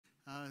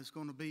is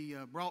going to be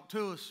brought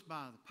to us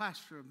by the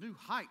pastor of New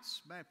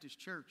Heights Baptist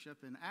Church up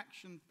in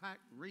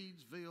action-packed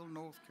Reedsville,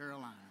 North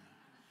Carolina.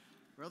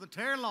 Brother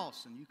Terry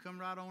Lawson, you come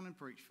right on and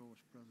preach for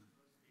us, brother.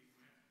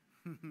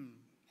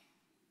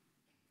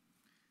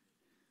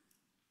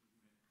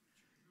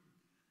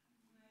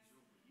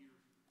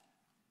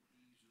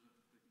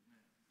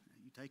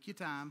 You take your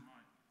time.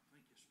 I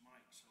think it's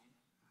mic's on.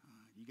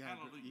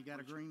 You got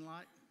a green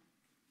light?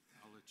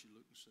 I'll let you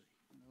look and see.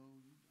 No,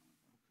 you don't.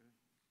 Okay.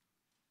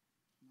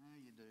 Now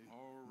you do.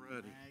 All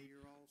righty. Now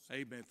you're all set.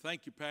 Amen.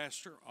 Thank you,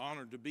 Pastor.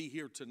 Honored to be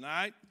here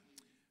tonight.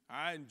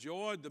 I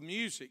enjoyed the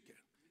music.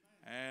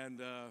 And,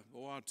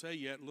 boy, I'll tell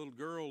you, that little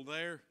girl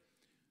there,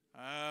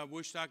 I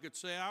wished I could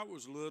say I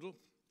was little.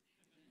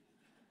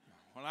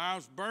 When I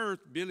was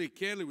birthed, Billy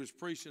Kelly was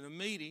preaching a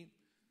meeting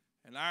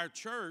in our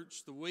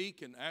church the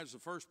week, and as the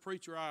first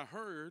preacher I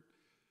heard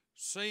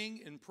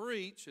sing and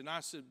preach, and I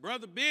said,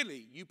 Brother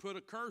Billy, you put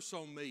a curse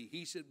on me.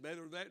 He said,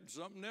 better that than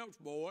something else,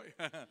 boy.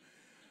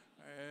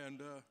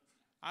 And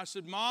I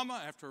said,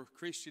 Mama, after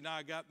Christy and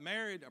I got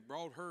married, I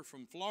brought her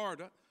from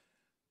Florida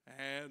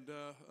and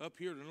up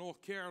here to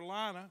North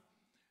Carolina,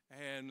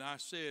 and I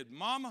said,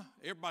 Mama,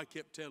 everybody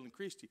kept telling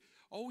Christy,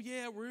 oh,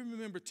 yeah, we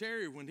remember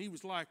Terry when he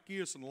was like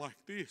this and like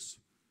this.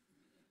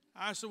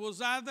 I said,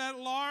 was I that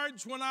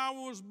large when I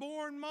was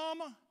born,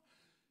 Mama?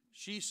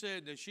 She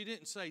said, that she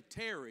didn't say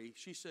Terry,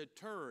 she said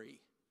Turry,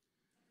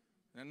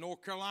 in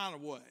North Carolina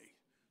way.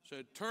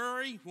 Said,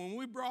 Turry, when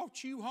we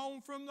brought you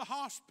home from the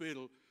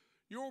hospital,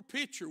 your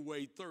picture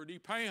weighed 30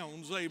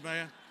 pounds,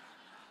 amen.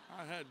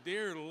 I had,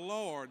 dear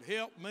Lord,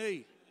 help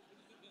me.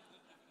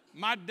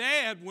 My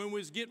dad, when we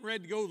was getting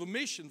ready to go to the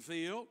mission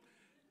field,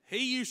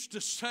 he used to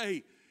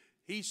say,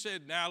 he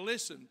said, now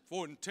listen,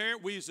 my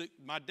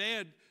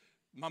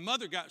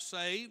mother got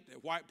saved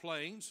at White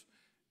Plains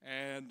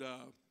and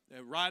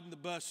riding the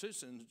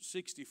buses in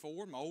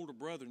 64, my older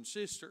brother and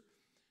sister.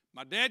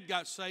 My dad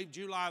got saved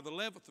July the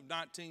 11th of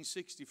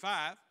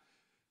 1965,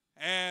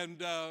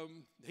 and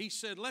he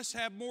said, let's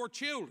have more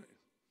children.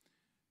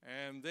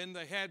 And then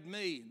they had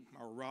me and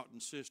my rotten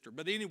sister.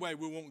 But anyway,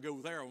 we won't go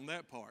there on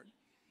that part.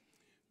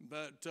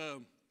 But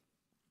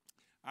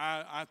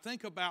I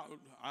think about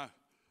our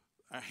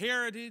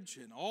heritage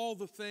and all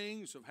the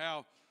things of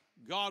how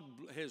God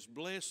has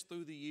blessed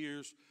through the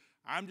years.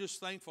 I'm just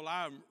thankful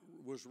I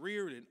was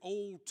reared in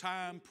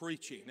old-time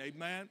preaching.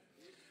 Amen.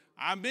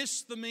 I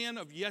miss the men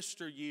of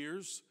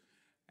yesteryears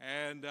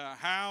and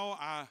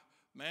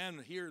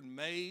here in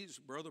Mays,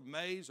 Brother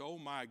Mays, oh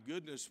my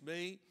goodness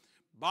me.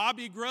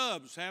 Bobby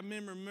Grubbs, have me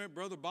remember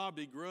Brother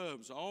Bobby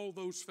Grubbs, all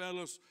those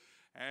fellas.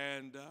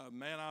 And,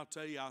 man, I'll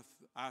tell you,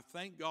 I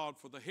thank God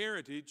for the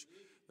heritage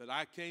that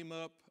I came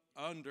up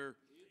under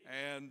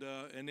and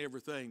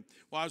everything.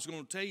 Well, I was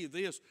going to tell you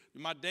this.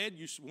 My dad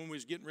when we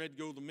was getting ready to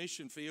go to the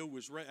mission field,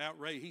 was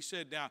outraged. He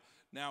said,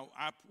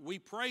 we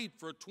prayed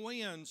for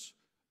twins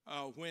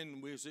when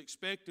we was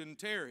expecting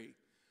Terry.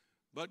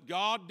 But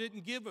God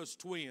didn't give us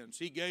twins.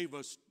 He gave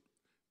us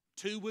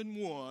 2 and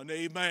 1.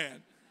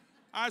 Amen.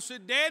 I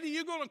said, Daddy,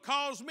 you're going to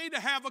cause me to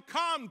have a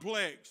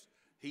complex.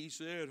 He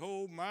said,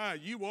 oh, my,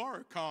 you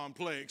are a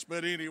complex.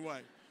 But anyway,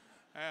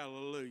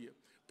 hallelujah.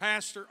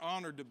 Pastor,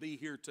 honored to be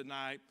here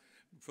tonight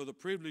for the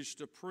privilege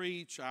to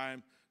preach.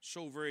 I'm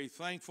so very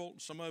thankful.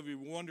 Some of you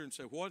wonder and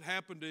say, what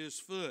happened to his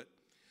foot?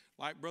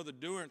 Like Brother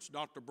Durance,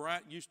 Dr.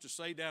 Bright used to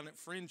say down at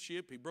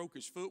Friendship, he broke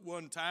his foot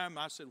one time.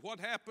 I said, what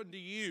happened to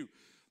you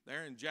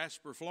there in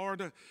Jasper,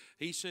 Florida?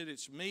 He said,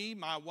 it's me,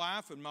 my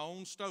wife, and my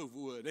own stove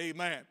wood.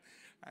 Amen.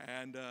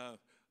 And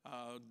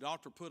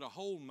doctor put a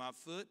hole in my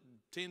foot,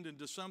 tending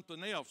to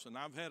something else, and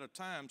I've had a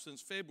time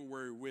since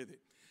February with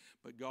it.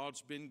 But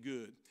God's been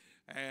good,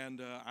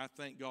 and I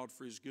thank God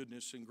for his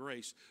goodness and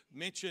grace.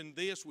 Mention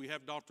this, we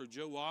have Dr.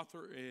 Joe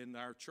Arthur in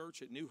our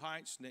church at New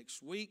Heights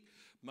next week,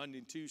 Monday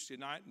and Tuesday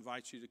night.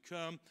 Invite you to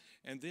come,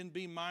 and then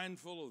be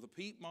mindful of the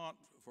Piedmont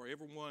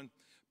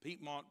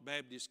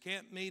Baptist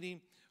Camp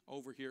meeting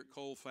over here at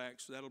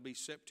Colfax. That'll be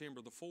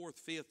September the 4th,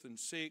 5th, and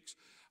 6th.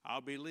 I'll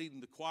be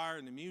leading the choir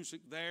and the music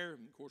there.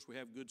 And of course, we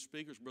have good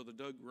speakers, Brother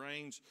Doug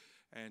Raines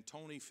and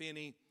Tony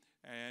Finney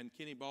and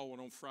Kenny Baldwin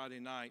on Friday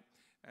night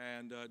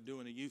and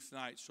doing a youth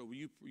night. So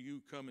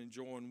you come and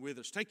join with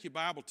us. Take your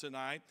Bible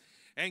tonight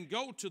and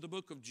go to the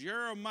book of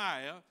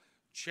Jeremiah,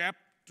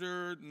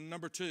 chapter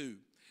number 2.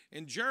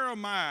 In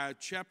Jeremiah,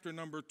 chapter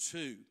number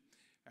 2.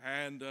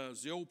 And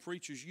as the old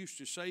preachers used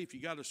to say, if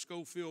you got a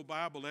Schofield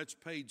Bible, that's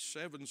page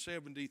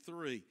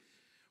 773.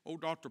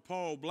 Old Dr.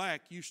 Paul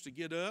Black used to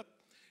get up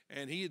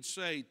and he'd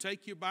say,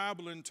 take your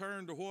Bible and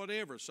turn to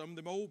whatever. Some of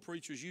them old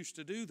preachers used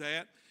to do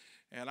that.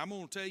 And I'm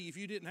going to tell you, if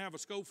you didn't have a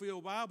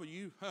Schofield Bible,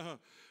 you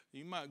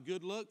might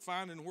good luck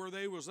finding where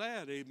they was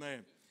at,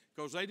 amen.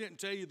 Because they didn't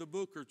tell you the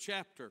book or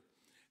chapter.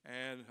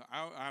 And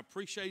I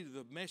appreciated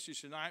the message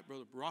tonight,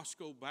 Brother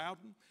Roscoe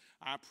Bowden.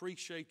 I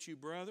appreciate you,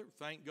 brother.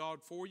 Thank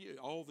God for you,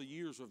 all the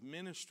years of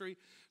ministry.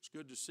 It's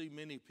good to see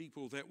many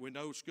people that we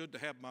know. It's good to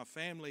have my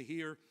family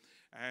here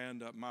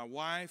and my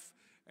wife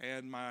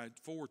and my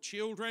 4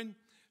 children.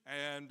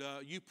 And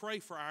you pray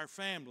for our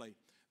family.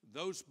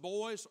 Those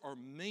boys are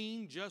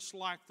mean just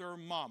like their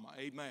mama.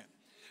 Amen.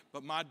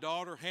 But my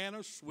daughter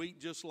Hannah's sweet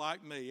just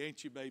like me,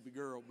 ain't you, baby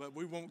girl? But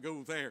we won't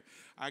go there.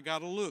 I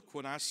got a look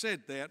when I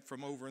said that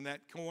from over in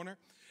that corner.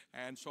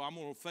 And so I'm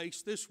going to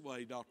face this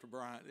way, Dr.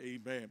 Bryant.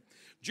 Amen.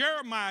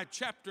 Jeremiah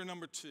chapter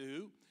number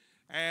 2.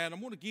 And I'm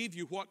going to give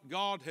you what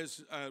God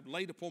has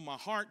laid upon my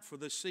heart for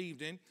this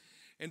evening.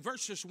 In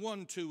verses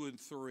 1, 2, and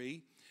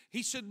 3,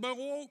 he said,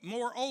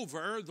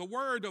 "Moreover, the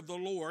word of the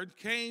Lord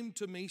came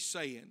to me,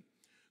 saying,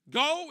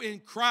 Go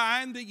and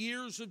cry in the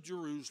ears of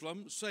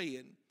Jerusalem,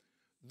 saying,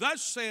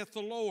 Thus saith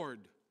the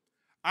Lord,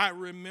 I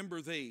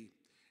remember thee,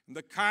 and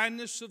the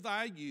kindness of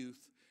thy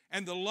youth,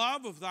 and the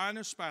love of thine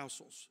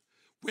espousals,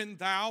 when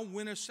thou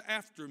wentest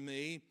after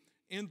me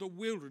in the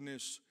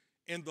wilderness,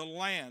 in the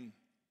land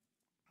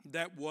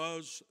that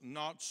was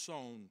not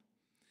sown.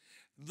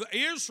 The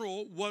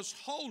Israel was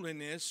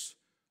holiness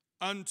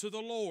unto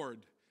the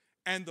Lord,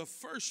 and the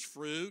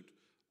firstfruit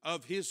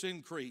of his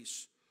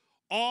increase.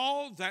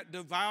 All that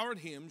devoured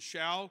him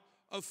shall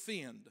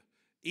offend.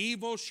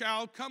 Evil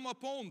shall come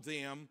upon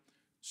them,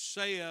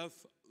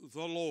 saith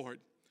the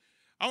Lord."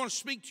 I want to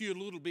speak to you a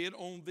little bit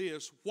on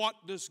this.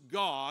 What does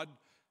God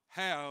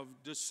have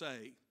to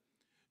say?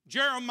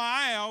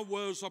 Jeremiah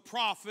was a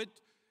prophet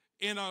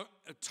in a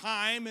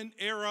time and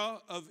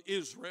era of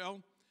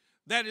Israel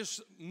that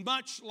is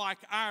much like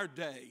our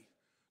day.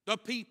 The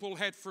people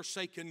had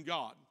forsaken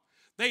God.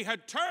 They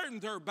had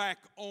turned their back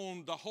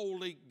on the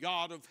holy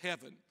God of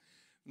heaven.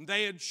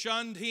 They had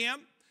shunned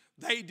him.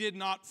 They did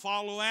not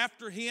follow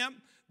after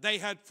him. They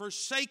had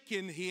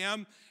forsaken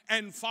him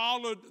and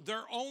followed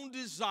their own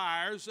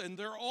desires and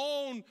their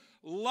own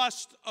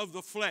lust of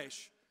the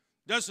flesh.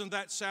 Doesn't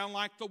that sound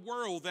like the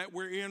world that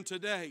we're in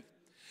today?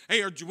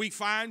 Here we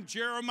find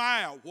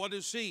Jeremiah. What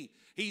is he?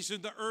 He's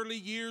in the early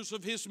years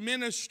of his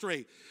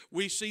ministry.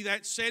 We see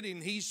that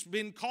setting. He's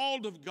been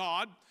called of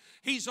God.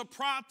 He's a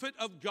prophet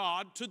of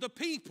God to the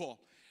people.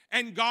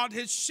 And God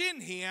has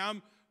sent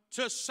him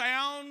to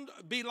sound,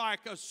 be like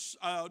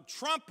a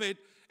trumpet,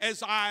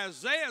 as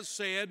Isaiah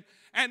said,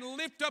 and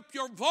lift up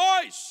your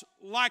voice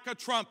like a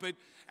trumpet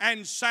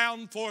and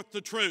sound forth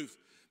the truth.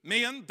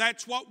 Men,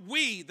 that's what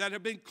we that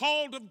have been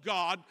called of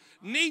God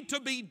need to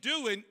be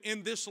doing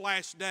in this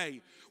last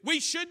day. We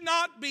should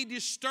not be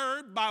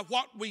disturbed by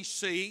what we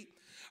see.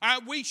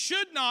 We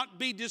should not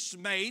be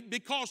dismayed,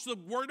 because the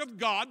Word of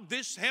God,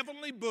 this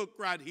heavenly book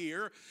right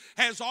here,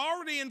 has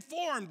already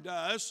informed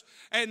us.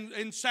 And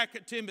in 2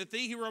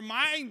 Timothy, he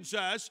reminds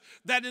us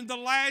that in the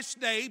last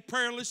day,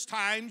 perilous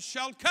times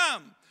shall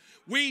come.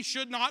 We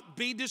should not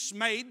be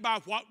dismayed by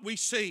what we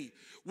see.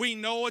 We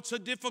know it's a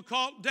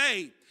difficult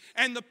day,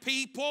 and the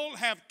people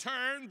have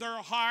turned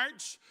their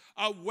hearts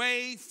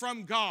away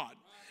from God.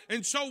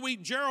 And so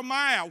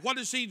Jeremiah, what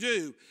does he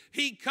do?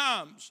 He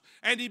comes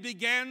and he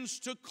begins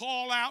to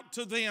call out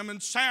to them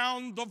and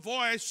sound the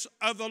voice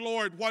of the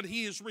Lord, what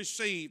he has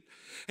received.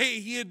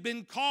 He had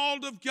been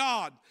called of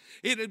God.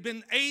 It had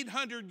been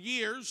 800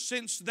 years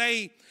since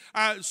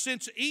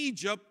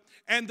Egypt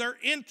and their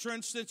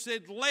entrance, since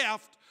they'd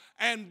left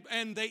and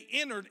they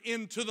entered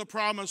into the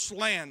promised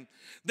land.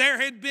 There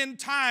had been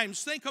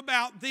times, think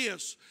about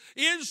this,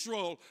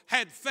 Israel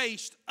had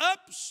faced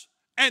ups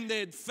and they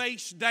had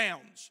faced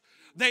downs.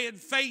 They had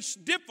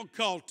faced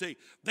difficulty.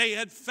 They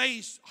had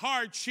faced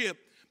hardship.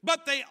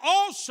 But they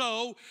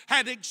also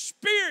had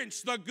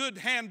experienced the good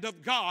hand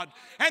of God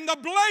and the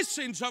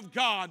blessings of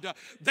God.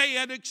 They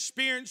had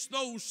experienced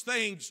those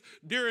things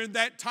during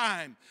that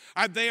time.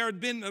 There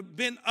had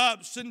been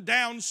ups and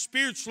downs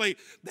spiritually.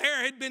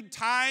 There had been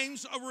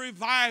times of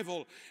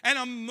revival and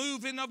a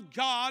moving of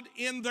God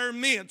in their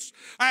midst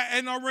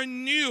and a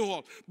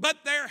renewal.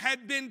 But there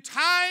had been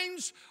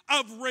times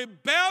of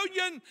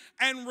rebellion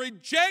and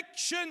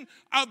rejection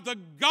of the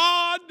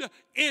God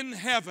in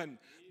heaven.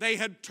 They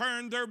had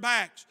turned their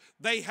backs.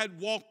 They had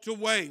walked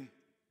away.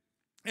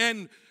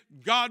 And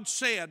God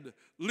said,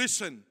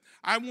 listen,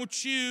 I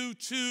want you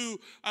to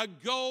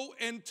go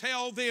and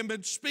tell them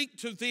and speak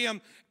to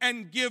them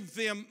and give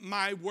them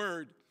my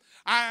word.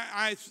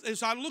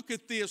 As I look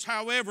at this,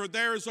 however,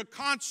 there is a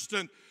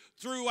constant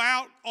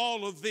throughout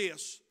all of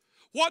this.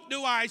 What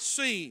do I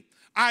see?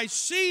 I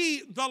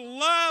see the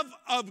love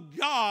of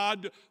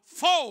God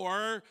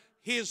for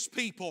his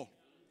people.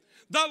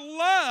 The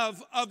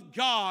love of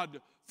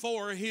God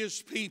for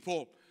his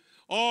people.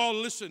 Oh,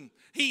 listen,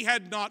 he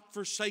had not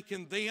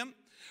forsaken them.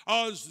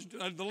 As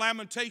the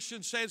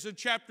Lamentation says in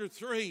chapter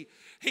 3,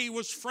 he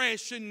was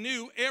fresh and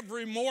new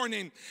every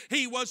morning.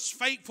 He was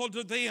faithful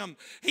to them.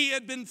 He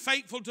had been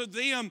faithful to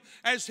them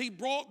as he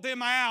brought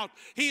them out.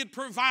 He had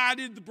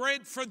provided the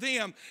bread for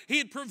them. He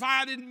had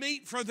provided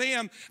meat for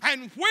them.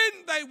 And when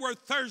they were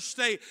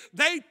thirsty,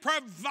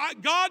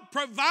 God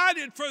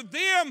provided for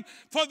them,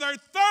 for their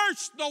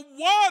thirst, the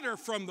water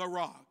from the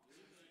rock.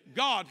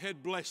 God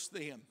had blessed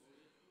them.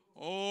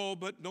 Oh,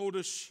 but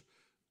notice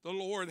the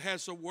Lord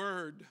has a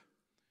word.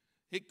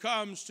 It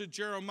comes to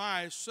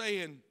Jeremiah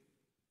saying,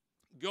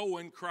 go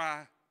and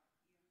cry.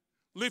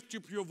 Lift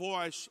up your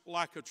voice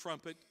like a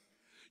trumpet.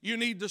 You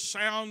need to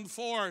sound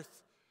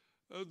forth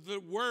the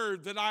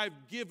word that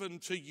I've given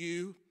to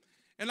you.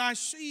 And I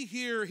see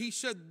here, he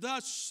said,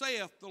 thus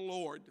saith the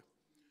Lord.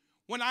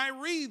 When I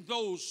read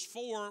those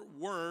 4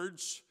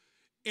 words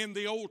in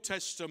the Old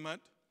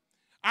Testament,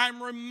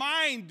 I'm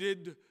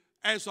reminded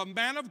as a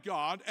man of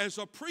God, as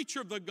a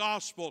preacher of the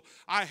gospel,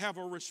 I have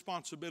a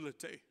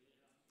responsibility.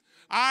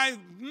 I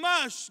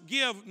must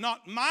give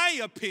not my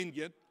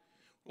opinion.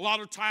 A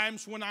lot of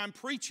times when I'm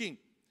preaching,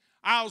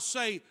 I'll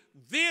say,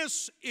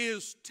 this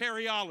is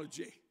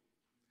teriology.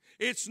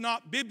 It's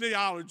not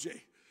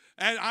bibliology.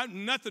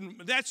 And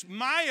that's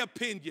my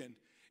opinion.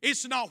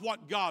 It's not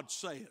what God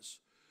says.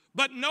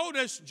 But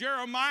notice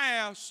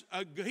Jeremiah,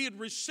 he had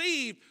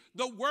received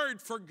the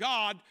word for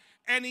God,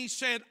 and he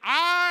said,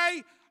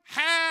 I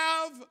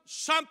have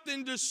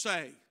something to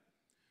say.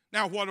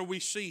 Now, what do we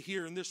see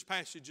here in this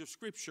passage of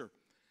Scripture?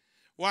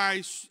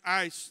 Well,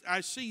 I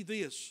see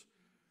this.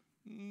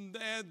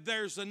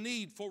 There's a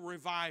need for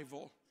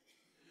revival.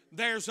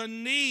 There's a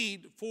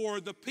need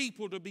for the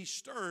people to be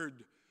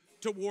stirred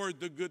toward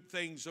the good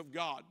things of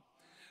God.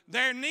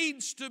 There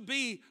needs to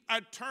be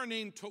a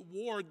turning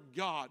toward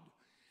God.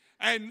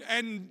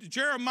 And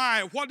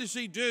Jeremiah, what does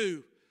he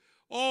do?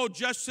 Oh,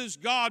 just as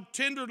God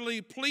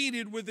tenderly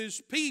pleaded with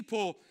his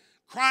people,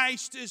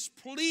 Christ is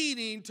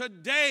pleading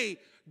today,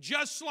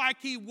 just like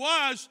he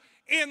was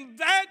in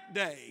that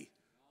day,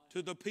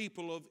 to the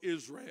people of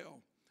Israel.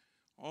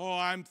 Oh,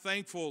 I'm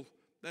thankful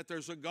that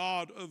there's a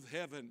God of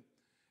heaven,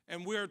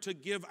 and we're to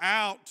give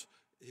out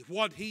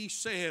what he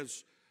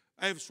says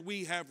as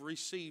we have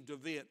received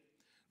of it.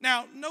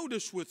 Now,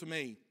 notice with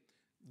me,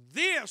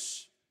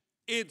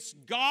 it's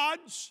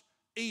God's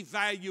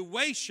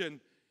evaluation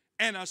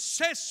and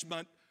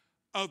assessment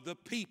of the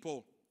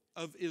people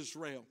of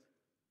Israel.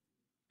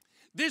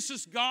 This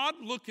is God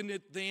looking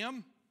at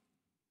them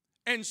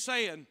and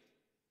saying,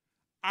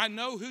 I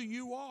know who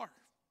you are.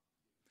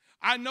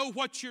 I know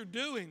what you're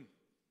doing.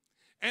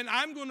 And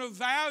I'm going to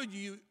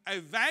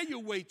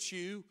evaluate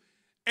you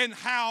and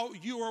how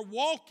you are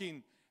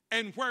walking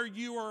and where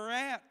you are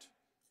at.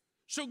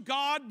 So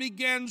God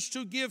begins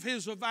to give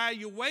his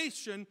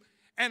evaluation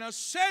and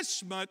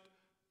assessment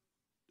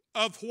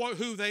of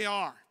who they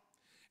are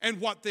and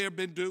what they've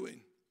been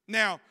doing.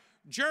 Now,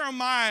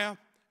 Jeremiah,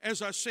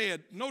 as I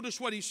said, notice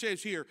what he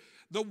says here.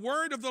 The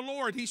word of the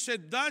Lord, he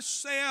said, thus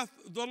saith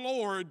the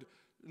Lord.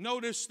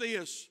 Notice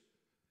this.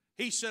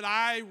 He said,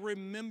 I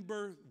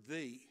remember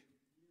thee.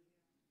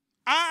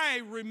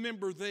 I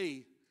remember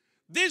thee.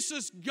 This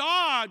is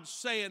God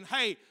saying,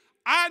 hey,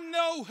 I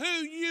know who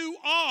you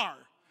are.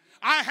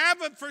 I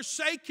haven't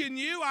forsaken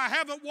you. I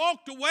haven't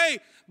walked away,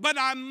 but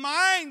I'm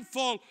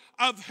mindful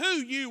of who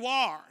you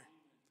are.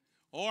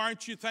 Oh,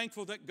 aren't you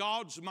thankful that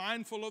God's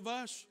mindful of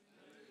us?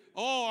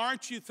 Oh,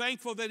 aren't you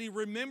thankful that he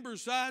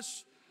remembers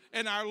us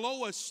in our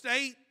low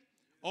estate?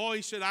 Oh,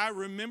 he said, I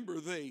remember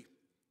thee.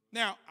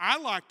 Now, I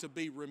like to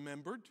be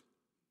remembered.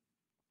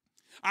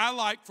 I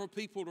like for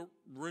people to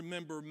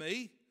remember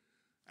me.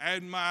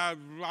 And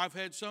I've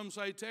had some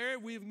say, Terry,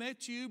 we've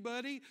met you,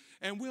 buddy,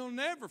 and we'll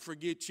never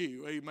forget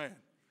you. Amen.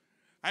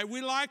 And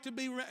we like to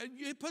be,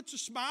 it puts a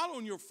smile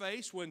on your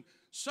face when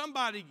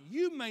somebody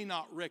you may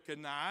not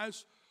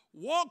recognize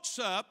walks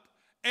up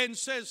and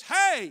says,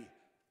 hey,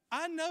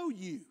 I know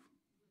you.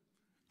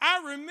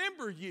 I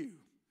remember you.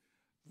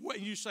 Well,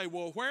 you say,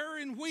 well, where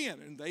and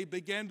when? And they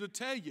begin to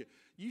tell you.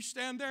 You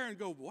stand there and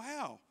go,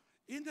 wow,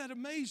 isn't that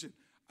amazing?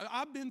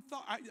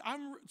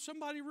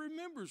 Somebody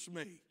remembers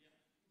me.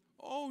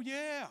 Oh,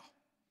 yeah.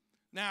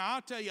 Now,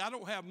 I'll tell you, I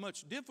don't have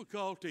much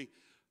difficulty.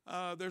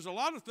 There's a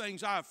lot of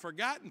things I've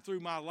forgotten through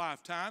my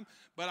lifetime,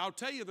 but I'll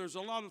tell you there's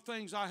a lot of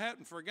things I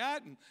hadn't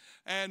forgotten.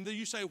 And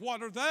you say,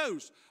 what are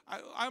those?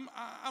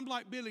 I'm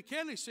like Billy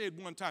Kelly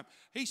said one time.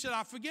 He said,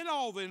 I forget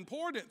all the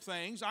important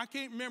things. I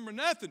can't remember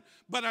nothing,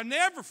 but I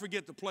never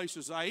forget the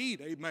places I eat.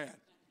 Amen.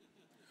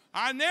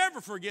 I never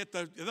forget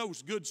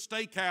those good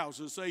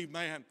steakhouses.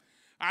 Amen.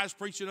 I was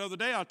preaching the other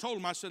day. I told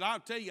him, I said, I'll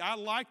tell you,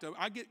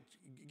 I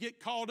get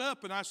caught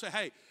up, and I say,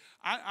 hey,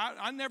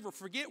 I never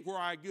forget where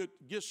I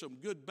get some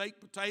good baked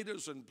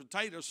potatoes and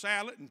potato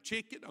salad and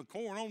chicken and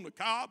corn on the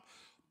cob.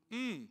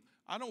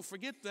 I don't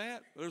forget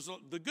that. There's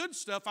the good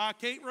stuff I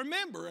can't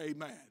remember,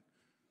 amen.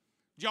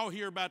 Did y'all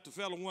hear about the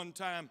fellow one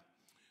time?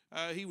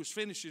 He was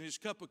finishing his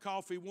cup of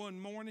coffee one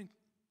morning.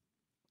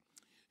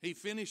 He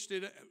finished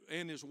it,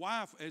 and his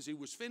wife, as he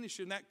was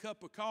finishing that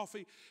cup of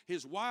coffee,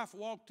 his wife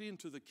walked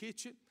into the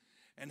kitchen,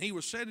 and he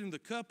was setting the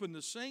cup in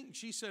the sink. And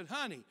she said,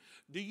 honey,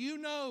 do you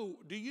know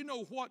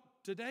what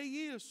today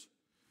is?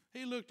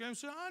 He looked at him and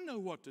said, I know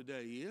what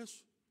today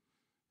is.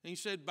 And he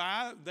said,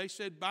 bye. They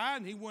said bye,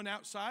 and he went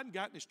outside and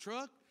got in his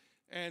truck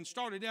and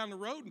started down the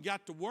road and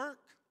got to work.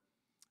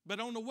 But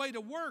on the way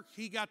to work,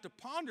 he got to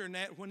pondering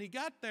that when he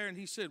got there, and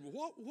he said,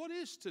 what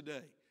is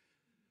today?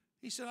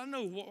 He said, I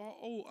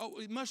know,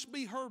 it must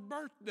be her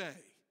birthday.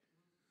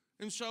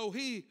 And so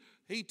he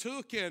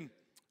took and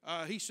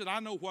he said,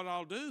 I know what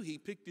I'll do. He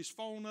picked his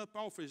phone up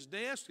off his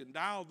desk and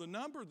dialed the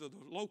number of the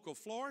local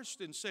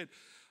florist and said,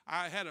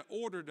 I had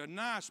ordered a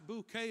nice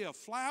bouquet of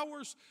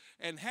flowers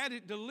and had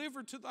it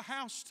delivered to the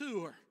house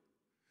to her.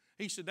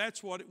 He said,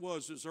 that's what it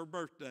was her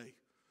birthday.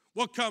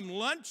 Well, come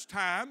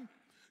lunchtime,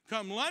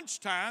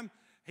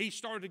 he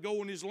started to go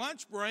on his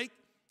lunch break,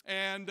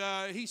 and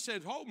he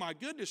said, oh, my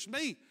goodness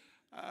me,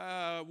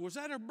 was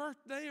that her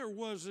birthday or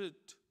was it,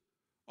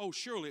 oh,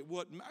 surely it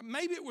wasn't.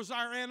 Maybe it was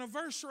our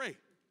anniversary.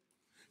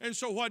 And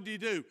so what did he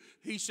do?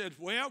 He said,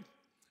 well,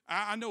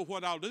 I know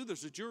what I'll do.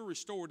 There's a jewelry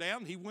store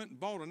down. He went and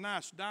bought a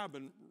nice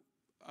diamond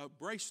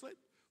bracelet,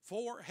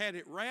 had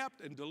it wrapped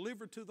and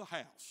delivered to the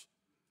house.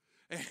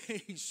 And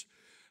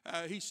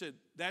he said,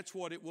 that's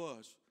what it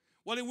was.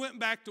 Well, he went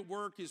back to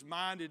work, his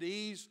mind at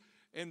ease,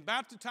 and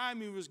about the time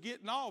he was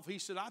getting off, he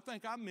said, I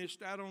think I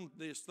missed out on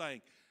this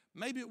thing.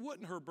 Maybe it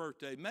wasn't her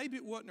birthday. Maybe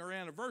it wasn't her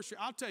anniversary.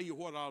 I'll tell you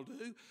what I'll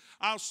do.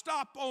 I'll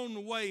stop on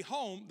the way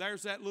home.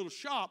 There's that little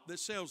shop that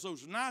sells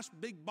those nice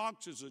big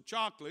boxes of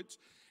chocolates,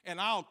 and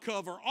I'll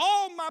cover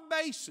all my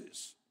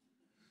bases.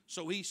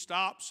 So he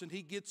stops and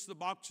he gets the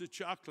box of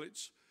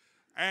chocolates,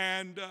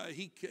 and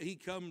he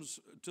comes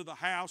to the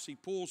house. He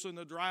pulls in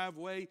the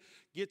driveway,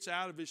 gets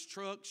out of his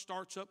truck,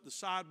 starts up the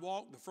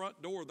sidewalk. The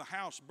front door of the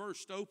house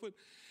burst open,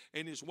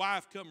 and his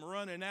wife come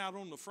running out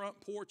on the front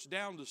porch,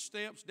 down the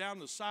steps, down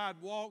the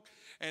sidewalk.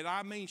 And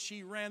I mean,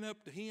 she ran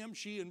up to him,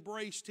 she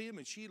embraced him,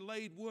 and she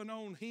laid one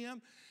on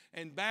him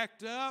and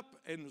backed up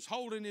and was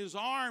holding his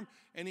arm.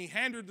 And he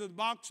handed her the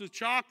box of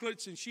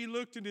chocolates, and she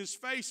looked in his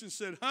face and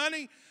said,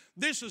 honey,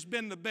 this has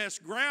been the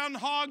best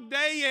Groundhog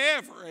Day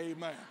ever.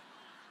 Amen.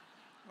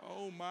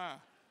 Oh, my.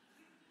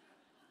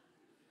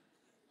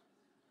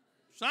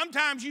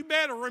 Sometimes you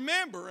better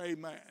remember,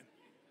 amen.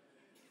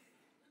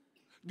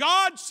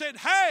 God said,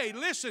 hey,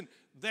 listen,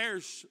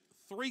 there's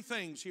three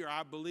things here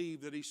I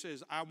believe that he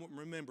says I won't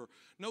remember.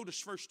 Notice,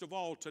 first of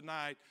all,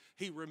 tonight,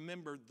 he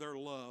remembered their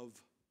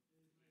love.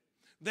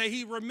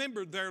 He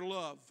remembered their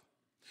love.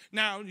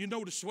 Now, you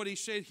notice what he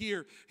said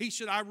here. He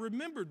said, I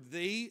remembered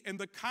thee and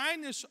the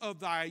kindness of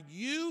thy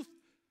youth,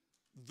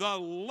 the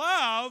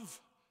love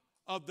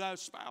of thy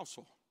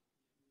spousal.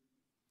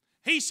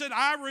 He said,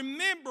 I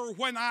remember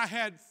when I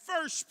had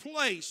first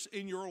place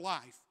in your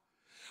life.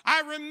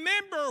 I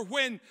remember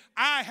when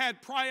I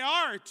had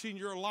priority in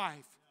your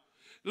life.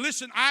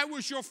 Listen, I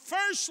was your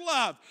first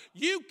love.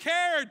 You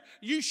cared.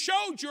 You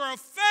showed your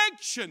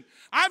affection.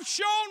 I've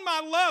shown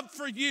my love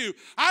for you.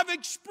 I've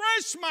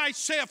expressed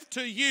myself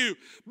to you.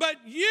 But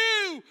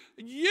you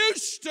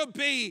used to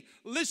be,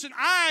 listen,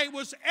 I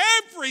was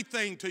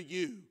everything to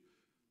you.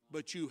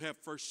 But you have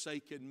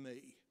forsaken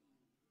me.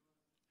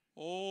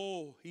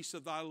 Oh, he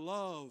said, thy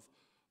love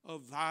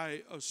of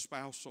thy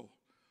espousal.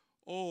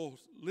 Oh,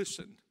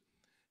 listen.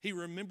 He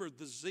remembered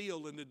the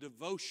zeal and the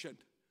devotion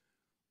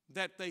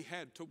that they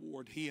had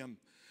toward him.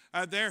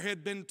 There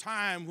had been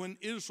time when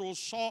Israel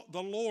sought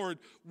the Lord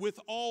with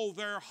all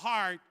their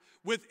heart,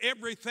 with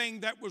everything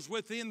that was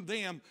within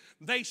them.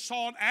 They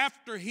sought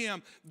after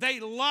him.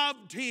 They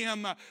loved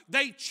him.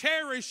 They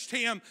cherished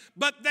him.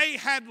 But they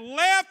had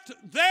left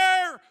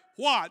their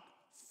what?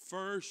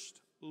 First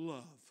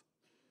love.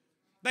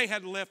 They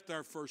had left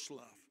their first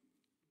love.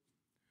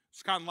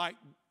 It's kind of like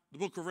the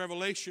book of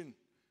Revelation.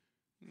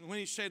 When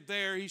he said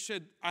there, he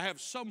said, I have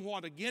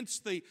somewhat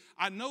against thee.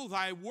 I know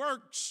thy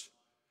works,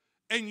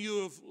 and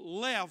you have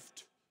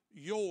left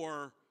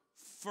your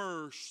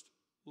first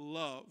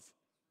love.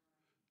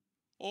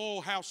 Oh,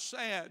 how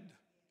sad.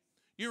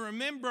 You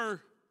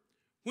remember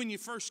when you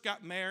first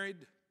got married?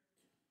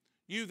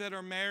 You that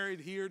are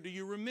married here, do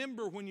you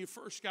remember when you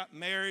first got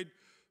married,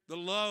 the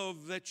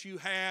love that you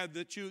had,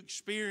 that you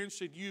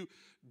experienced, and you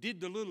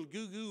did the little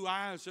goo-goo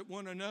eyes at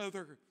one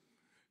another?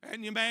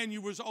 And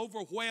you was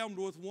overwhelmed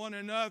with one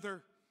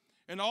another.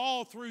 And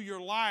all through your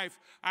life,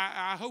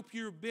 I hope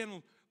you've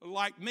been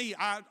like me.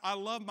 I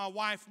love my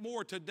wife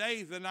more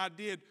today than I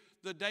did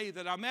the day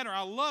that I met her.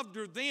 I loved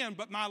her then,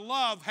 but my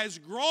love has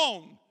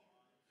grown.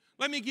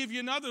 Let me give you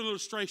another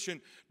illustration.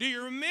 Do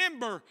you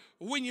remember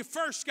when you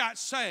first got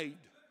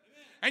saved?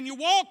 And you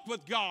walked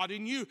with God,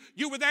 and you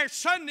were there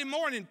Sunday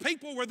morning.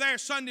 People were there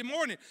Sunday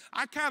morning.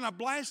 I kind of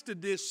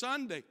blasted this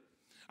Sunday.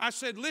 I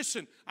said,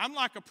 listen, I'm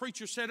like a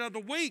preacher said the other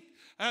week.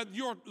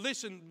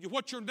 Listen,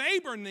 what your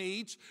neighbor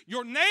needs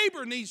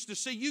to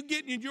see you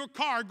getting in your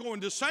car going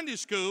to Sunday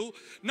school,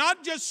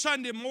 not just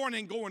Sunday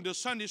morning going to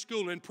Sunday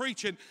school and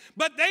preaching,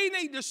 but they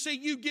need to see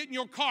you get in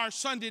your car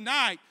Sunday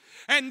night.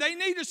 And they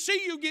need to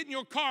see you get in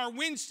your car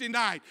Wednesday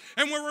night.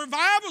 And when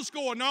revival's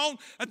going on,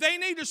 they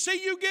need to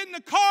see you get in the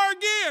car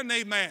again,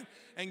 amen,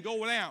 and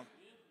going out.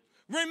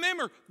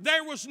 Remember,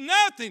 there was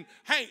nothing.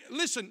 Hey,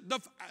 listen,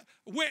 it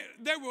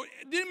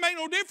didn't make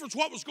no difference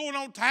what was going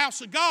on at the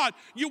house of God.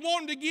 You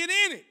wanted to get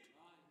in it.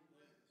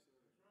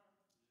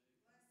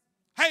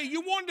 Hey,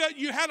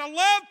 you had a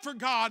love for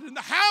God in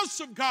the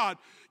house of God.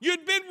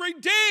 You'd been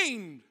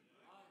redeemed.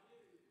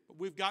 But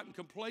we've gotten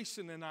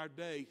complacent in our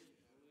day.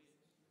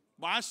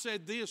 Well, I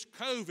said this,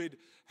 COVID,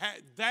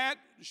 that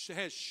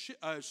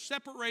has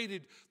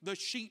separated the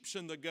sheep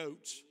and the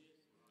goats.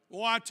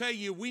 Well, I tell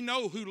you, we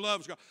know who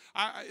loves God.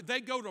 They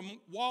go to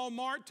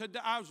Walmart today.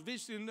 I was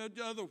visiting the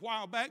other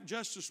while back.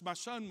 Justice, my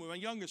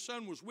youngest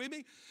son, was with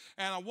me.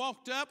 And I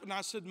walked up and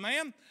I said,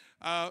 ma'am,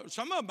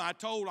 some of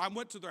them I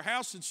went to their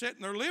house and sat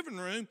in their living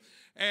room.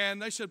 And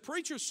they said,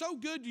 preacher, so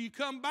good you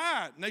come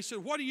by. And they said,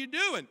 what are you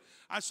doing?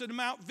 I said, I'm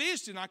out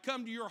visiting. I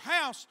come to your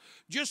house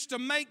just to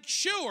make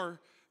sure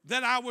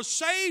that I was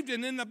saved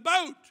and in the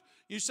boat.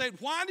 You said,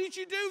 why did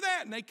you do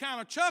that? And they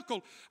kind of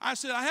chuckled. I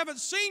said, I haven't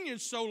seen you in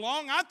so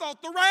long. I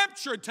thought the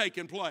rapture had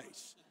taken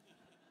place.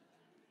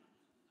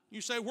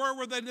 You say, where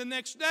were they the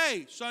next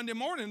day? Sunday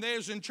morning, they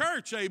was in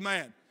church,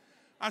 amen.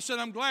 I said,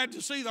 I'm glad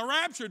to see the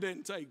rapture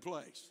didn't take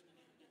place.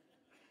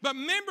 But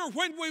remember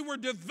when we were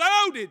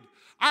devoted,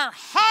 our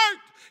heart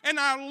and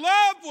our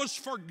love was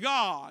for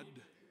God.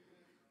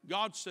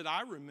 God said,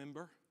 I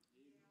remember.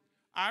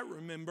 I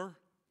remember.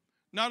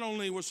 Not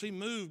only was he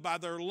moved by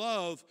their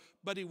love,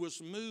 but he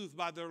was moved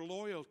by their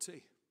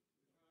loyalty.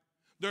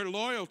 Their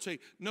loyalty.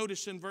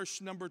 Notice in verse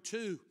number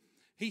 2,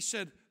 he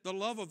said, the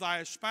love of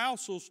thy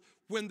espousals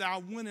when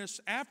thou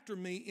wentest after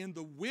me in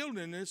the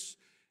wilderness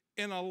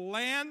in a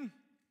land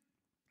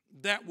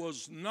that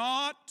was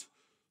not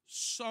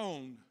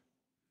sown.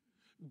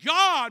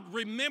 God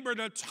remembered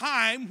a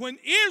time when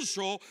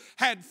Israel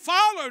had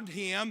followed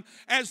him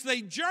as they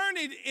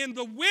journeyed in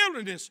the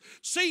wilderness.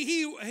 See,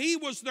 he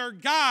was their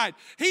guide.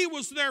 He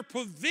was their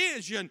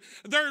provision.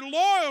 Their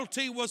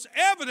loyalty was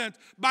evident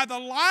by the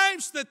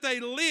lives that they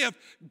lived.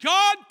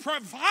 God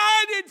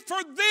provided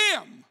for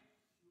them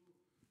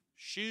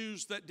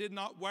shoes that did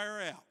not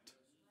wear out,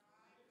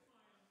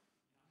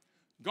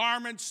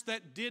 garments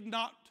that did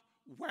not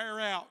wear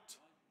out.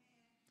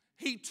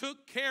 He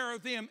took care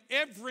of them,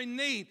 every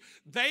need.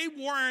 They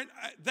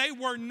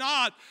were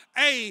not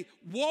a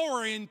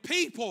warring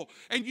people.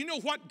 And you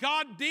know what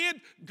God did?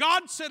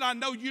 God said, I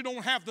know you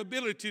don't have the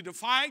ability to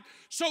fight.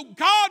 So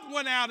God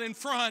went out in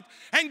front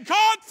and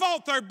God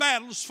fought their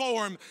battles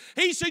for them.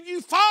 He said, you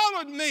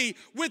followed me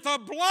with a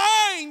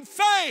blind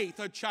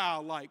faith, a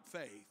childlike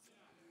faith.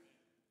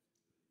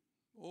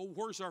 Oh,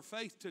 where's our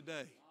faith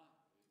today?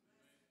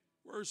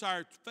 Where's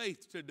our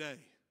faith today?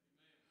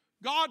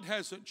 God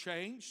hasn't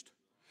changed.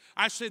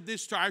 I said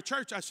this to our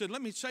church. I said,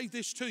 let me say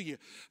this to you.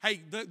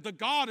 Hey, the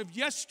God of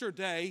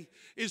yesterday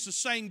is the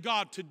same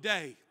God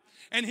today.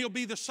 And he'll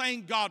be the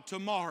same God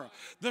tomorrow.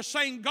 The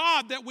same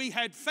God that we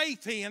had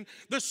faith in,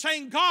 the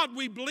same God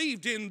we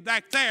believed in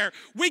back there,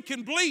 we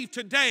can believe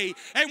today,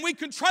 and we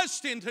can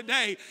trust in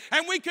today,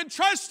 and we can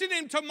trust in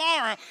him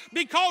tomorrow,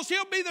 because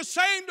he'll be the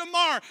same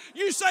tomorrow.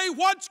 You say,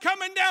 what's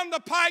coming down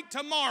the pike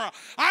tomorrow?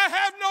 I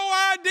have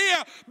no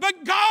idea,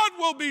 but God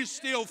will be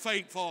still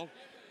faithful.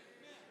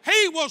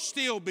 He will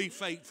still be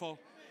faithful.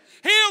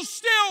 He'll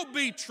still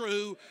be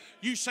true.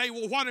 You say,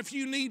 well, what if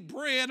you need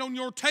bread on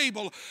your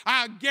table?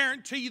 I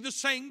guarantee you the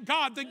same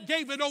God that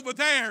gave it over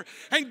there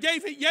and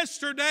gave it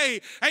yesterday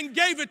and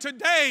gave it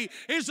today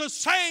is the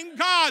same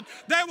God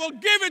that will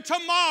give it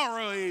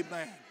tomorrow.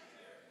 Amen.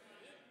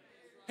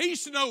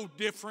 He's no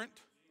different.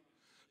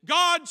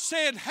 God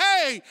said,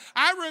 hey,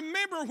 I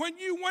remember when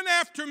you went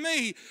after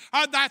me.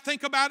 I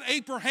think about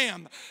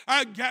Abraham.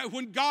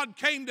 When God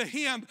came to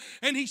him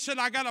and he said,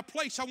 I got a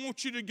place I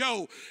want you to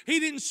go.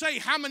 He didn't say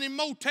how many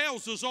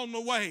motels is on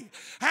the way,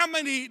 how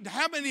many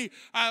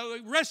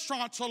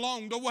restaurants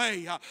along the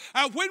way.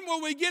 When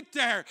will we get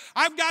there?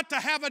 I've got to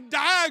have a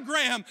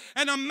diagram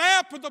and a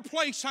map of the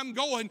place I'm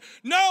going.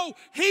 No,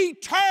 he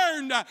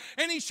turned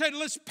and he said,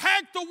 let's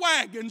pack the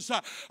wagons,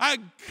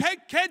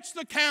 catch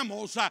the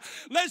camels,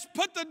 let's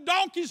put the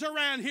donkeys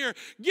around here,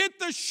 get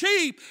the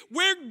sheep.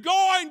 We're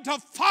going to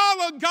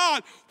follow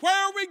God. Where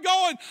are we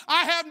going?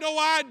 I have no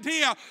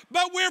idea,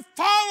 but we're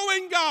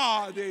following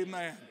God.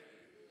 Amen.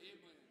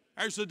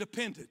 There's a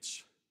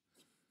dependence.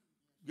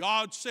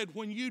 God said,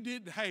 when you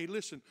did, hey,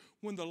 listen,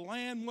 when the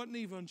land wasn't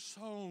even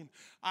sown,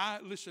 I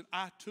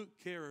took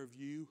care of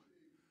you.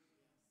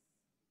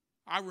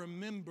 I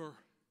remember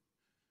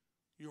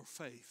your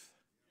faith,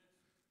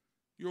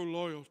 your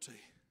loyalty.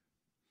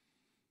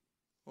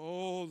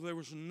 Oh, there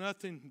was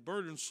nothing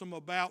burdensome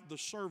about the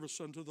service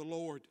unto the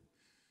Lord.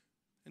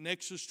 And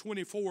Exodus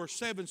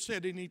 24:7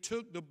 said, and he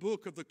took the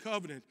book of the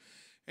covenant,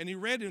 and he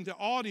read in the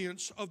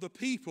audience of the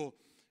people,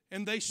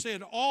 and they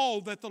said,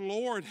 all that the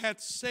Lord hath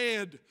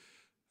said,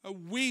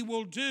 we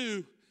will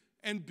do,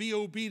 and be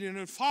obedient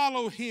and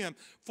follow him,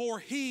 for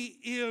he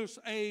is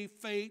a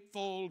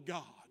faithful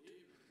God.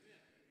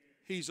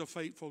 He's a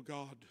faithful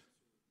God.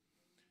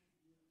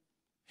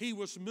 He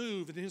was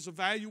moved in his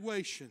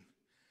evaluation.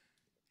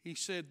 He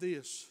said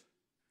this.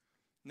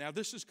 Now,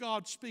 this is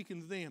God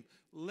speaking to them.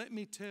 Let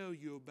me tell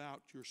you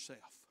about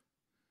yourself.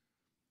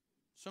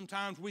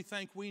 Sometimes we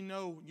think we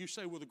know. You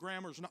say, well, the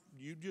grammar's not.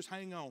 You just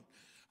hang on.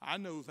 I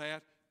know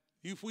that.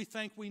 If we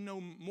think we know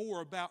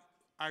more about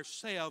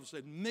ourselves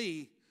and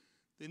me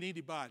than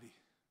anybody.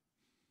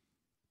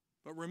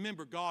 But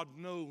remember, God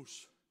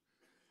knows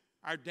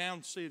our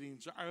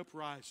downsittings, our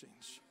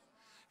uprisings.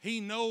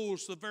 He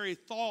knows the very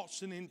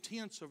thoughts and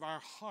intents of our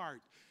heart.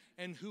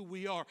 and who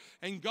we are.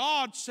 And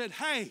God said,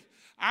 hey,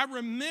 I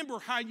remember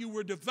how you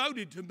were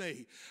devoted to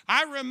me.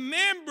 I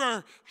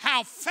remember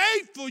how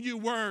faithful you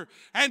were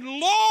and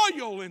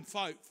loyal in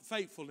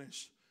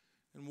faithfulness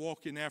and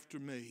walking after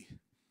me.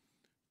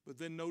 But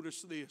then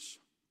notice this.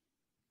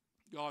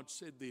 God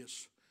said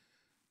this.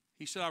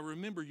 He said, I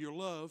remember your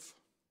love.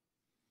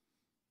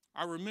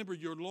 I remember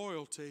your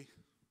loyalty.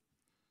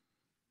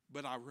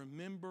 But I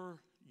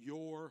remember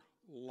your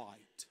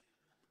light.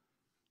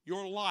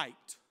 Your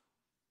light.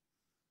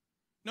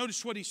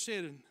 Notice what he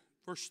said in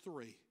verse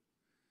 3.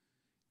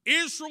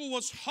 Israel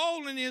was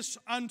holiness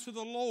unto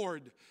the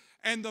Lord,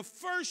 and the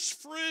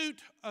first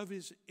fruit of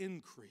his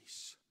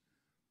increase.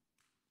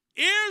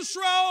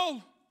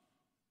 Israel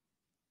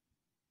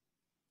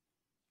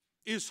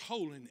is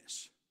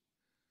holiness.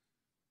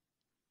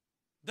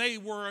 They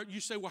were, you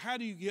say, well, how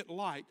do you get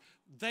light?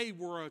 They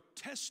were a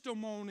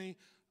testimony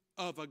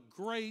of a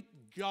great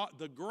God,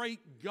 the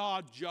great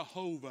God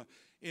Jehovah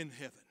in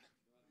heaven.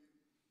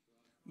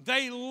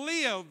 They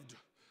lived,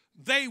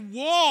 they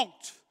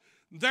walked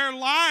their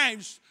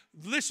lives.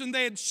 Listen,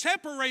 they had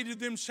separated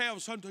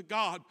themselves unto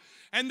God,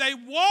 and they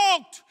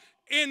walked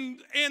in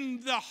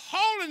the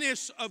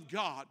holiness of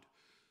God.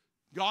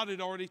 God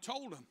had already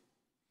told them,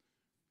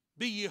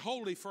 be ye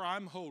holy, for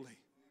I'm holy.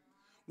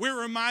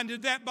 We're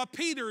reminded that by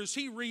Peter as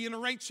he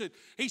reiterates it.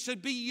 He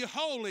said, be ye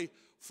holy,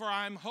 for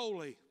I'm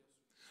holy.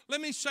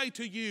 Let me say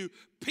to you,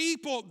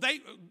 people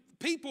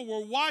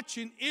were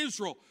watching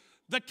Israel.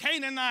 The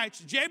Canaanites,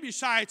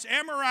 Jebusites,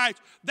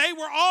 Amorites, they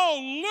were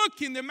all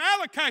looking, the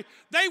Amalekites,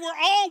 they were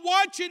all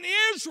watching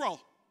Israel.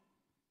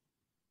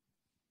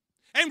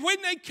 And when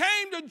they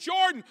came to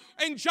Jordan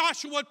in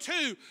Joshua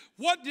 2,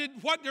 what did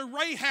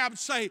Rahab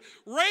say?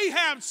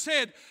 Rahab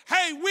said,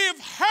 hey, we've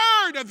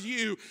heard of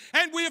you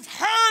and we've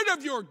heard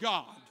of your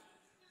God.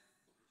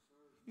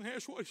 And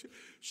that's what she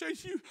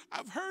says,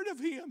 I've heard of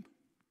him.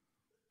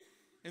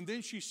 And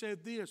then she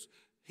said this,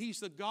 he's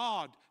the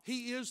God.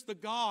 He is the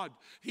God.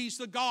 He's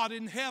the God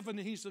in heaven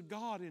and he's the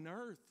God in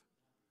earth.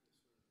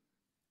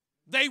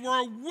 They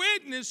were a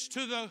witness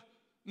to the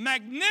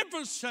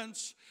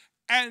magnificence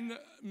and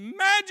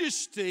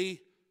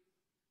majesty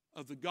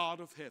of the God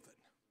of heaven.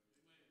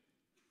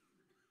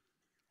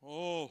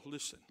 Oh,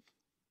 listen.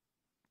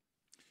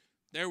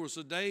 There was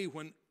a day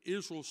when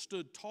Israel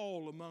stood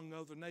tall among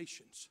other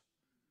nations.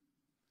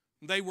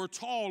 They were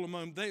tall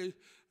among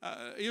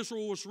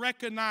Israel was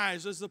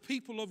recognized as the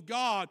people of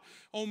God.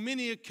 On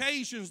many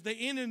occasions,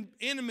 the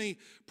enemy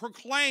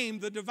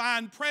proclaimed the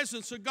divine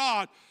presence of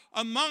God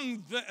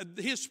among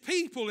his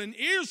people. And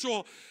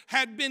Israel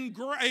had been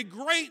a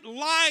great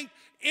light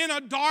in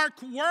a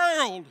dark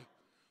world.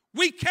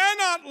 We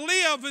cannot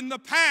live in the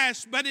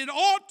past, but it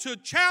ought to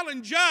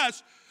challenge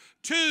us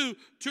to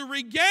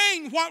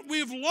regain what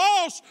we've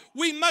lost.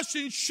 We must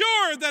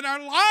ensure that our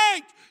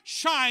light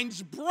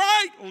shines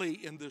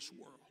brightly in this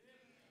world.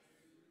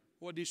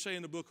 What did he say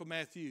in the book of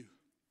Matthew?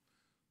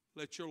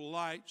 Let your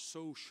light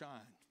so shine.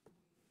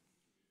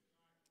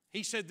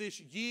 He said this,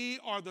 ye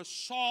are the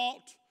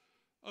salt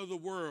of the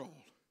world.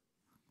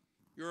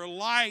 You're a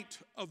light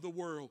of the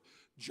world.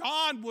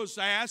 John was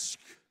asked,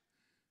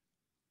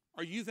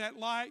 are you that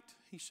light?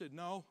 He said,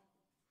 no,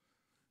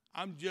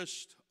 I'm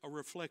just a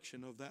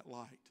reflection of that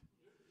light.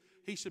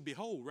 He said,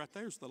 behold, right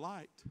there's the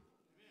light.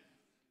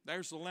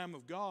 There's the Lamb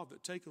of God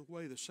that taketh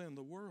away the sin of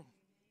the world.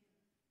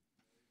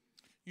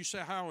 You say,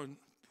 how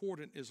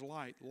important is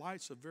light?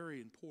 Light's a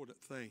very important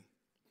thing.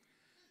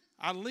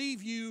 I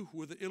leave you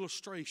with an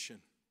illustration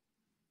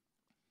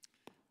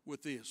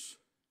with this.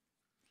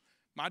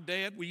 My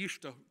dad, we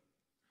used to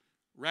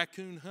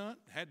raccoon hunt,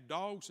 had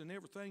dogs and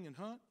everything and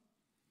hunt.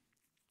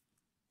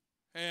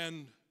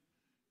 And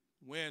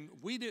when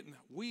we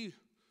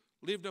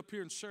lived up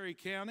here in Surrey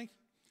County,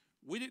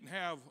 we didn't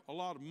have a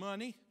lot of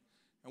money,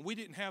 and we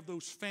didn't have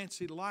those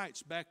fancy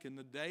lights back in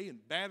the day and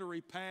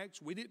battery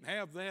packs. We didn't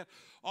have that.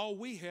 All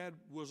we had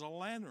was a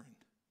lantern.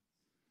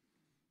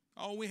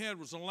 All we had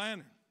was a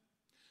lantern.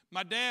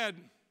 My dad,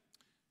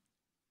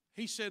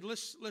 he said,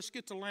 let's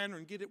get the lantern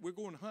and get it. We're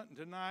going hunting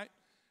tonight.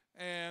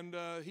 And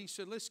he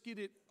said, let's get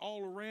it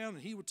all around.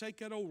 And he would take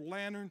that old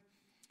lantern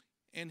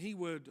and he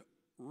would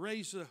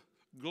raise the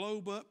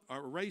globe up,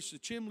 or raise the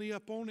chimney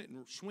up on it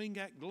and swing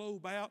that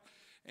globe out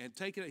and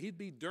take it. He'd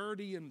be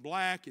dirty and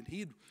black, and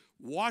he'd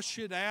wash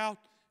it out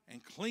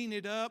and clean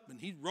it up, and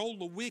he'd roll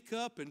the wick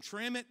up and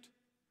trim it.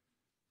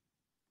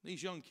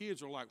 These young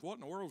kids are like, what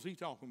in the world is he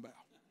talking about?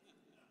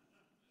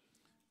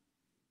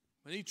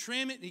 But he'd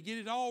trim it and he'd get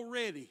it all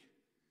ready.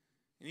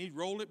 And he'd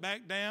roll it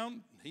back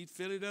down. He'd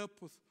fill it up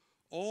with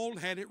oil,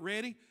 had it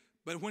ready.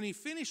 But when he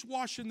finished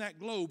washing that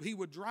globe, he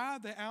would dry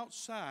the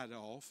outside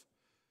off,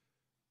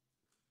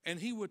 and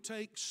he would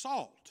take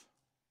salt.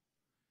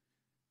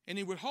 And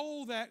he would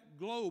hold that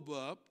globe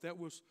up that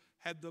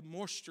had the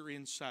moisture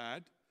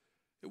inside.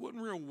 It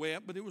wasn't real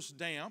wet, but it was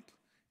damp.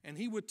 And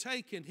he would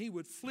take and he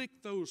would flick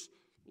those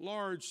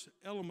large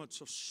elements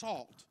of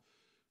salt.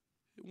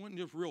 It wasn't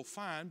just real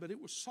fine, but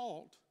it was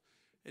salt.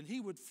 And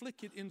he would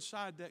flick it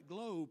inside that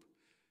globe.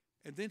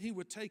 And then he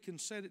would take and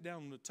set it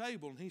down on the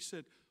table. And he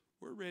said,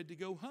 we're ready to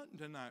go hunting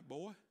tonight,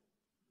 boy.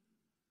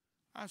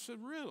 I said,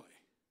 really?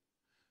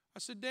 I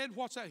said, Dad,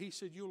 what's that? He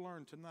said, you'll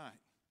learn tonight.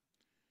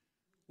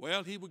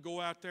 Well, he would go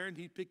out there and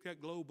he'd pick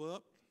that globe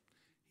up.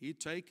 He'd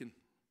take and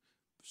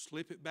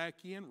slip it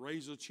back in,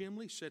 raise a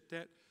chimney, set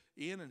that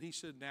in, and he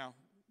said, now,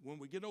 when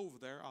we get over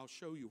there, I'll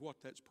show you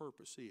what that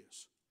purpose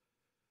is.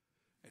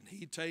 And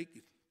he'd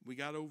take, we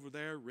got over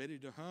there ready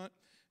to hunt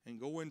and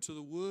go into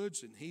the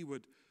woods, and he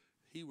would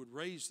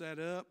raise that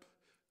up,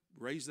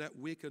 raise that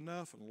wick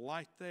enough and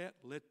light that,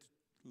 let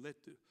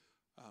the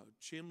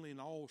chimney and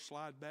all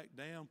slide back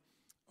down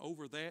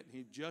over that, and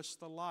he'd adjust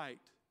the light,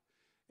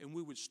 and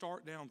we would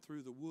start down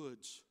through the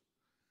woods.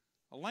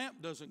 A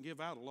lamp doesn't give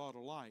out a lot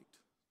of light.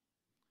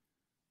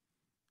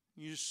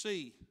 You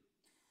see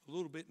a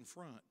little bit in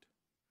front.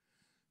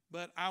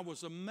 But I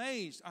was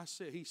amazed. I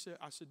said,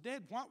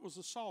 Dad, what was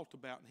the salt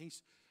about? And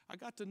I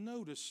got to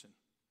noticing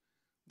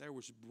there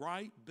was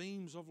bright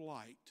beams of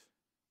light.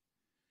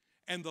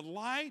 And the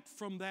light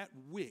from that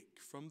wick,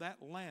 from that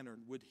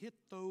lantern, would hit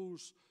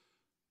those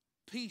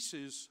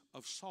pieces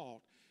of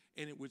salt,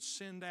 and it would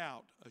send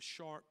out a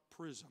sharp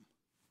prism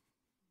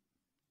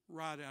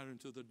right out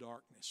into the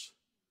darkness.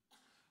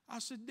 I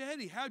said,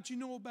 Daddy, how'd you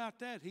know about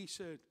that? He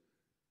said,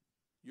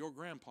 your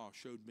grandpa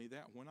showed me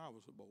that when I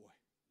was a boy.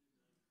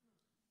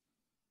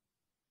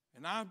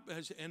 And I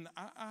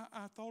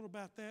thought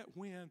about that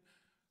when,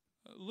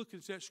 look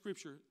at that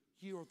scripture,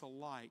 you are the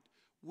light.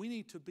 We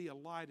need to be a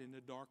light in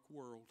a dark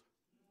world.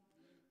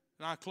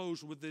 And I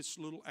close with this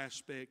little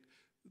aspect.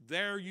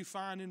 There you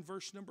find in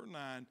verse number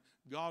 9,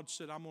 God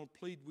said, I'm going to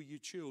plead with you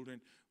children.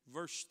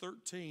 Verse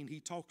 13, he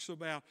talks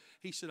about,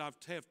 he said, I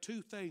have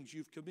two things.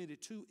 You've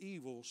committed two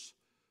evils.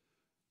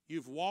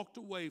 You've walked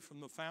away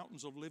from the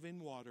fountains of living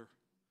water.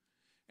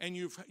 And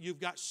you've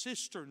got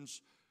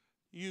cisterns.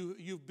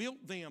 You've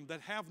built them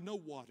that have no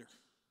water.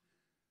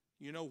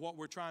 You know what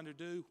we're trying to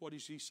do? What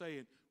is he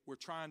saying? We're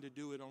trying to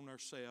do it on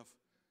ourselves.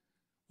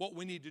 What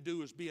we need to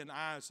do is be an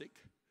Isaac.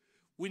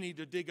 We need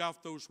to dig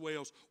off those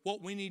wells.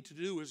 What we need to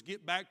do is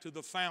get back to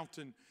the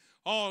fountain.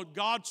 Oh,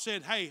 God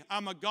said, hey,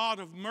 I'm a God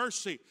of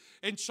mercy.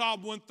 In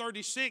Psalm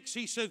 136,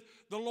 he said,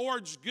 the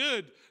Lord's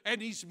good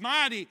and he's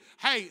mighty.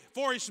 Hey,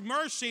 for his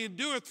mercy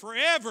endureth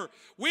forever.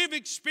 We've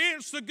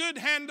experienced the good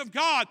hand of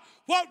God.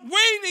 What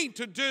we need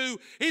to do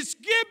is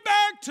get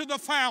back to the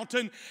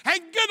fountain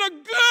and get a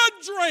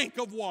good drink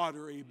of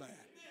water, amen,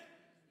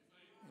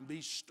 and be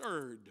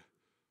stirred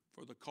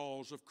for the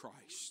cause of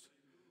Christ.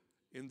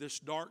 In this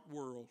dark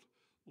world,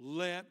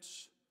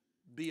 let's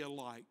be a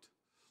light.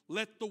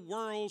 Let the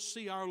world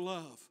see our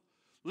love.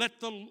 Let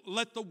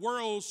the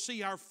world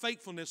see our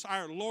faithfulness,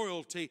 our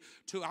loyalty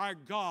to our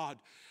God.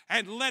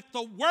 And let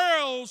the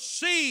world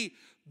see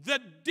the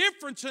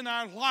difference in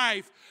our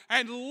life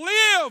and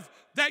live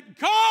that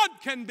God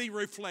can be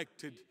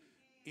reflected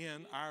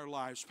in our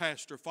lives.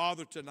 Pastor,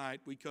 Father, tonight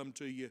we come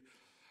to you.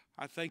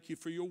 I thank you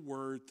for your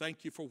word.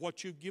 Thank you for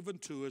what you've given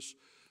to us.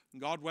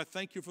 God, I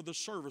thank you for the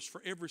service,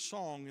 for every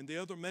song and the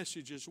other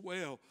message as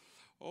well.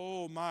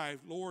 Oh, my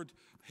Lord,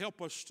 help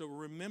us to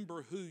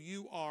remember who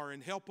you are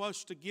and help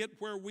us to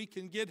get where we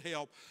can get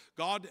help.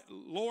 God,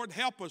 Lord,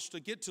 help us to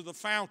get to the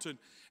fountain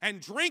and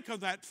drink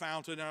of that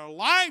fountain and our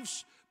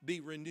lives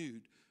be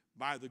renewed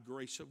by the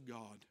grace of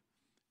God.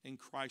 In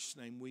Christ's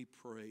name we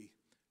pray.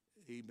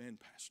 Amen,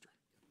 Pastor.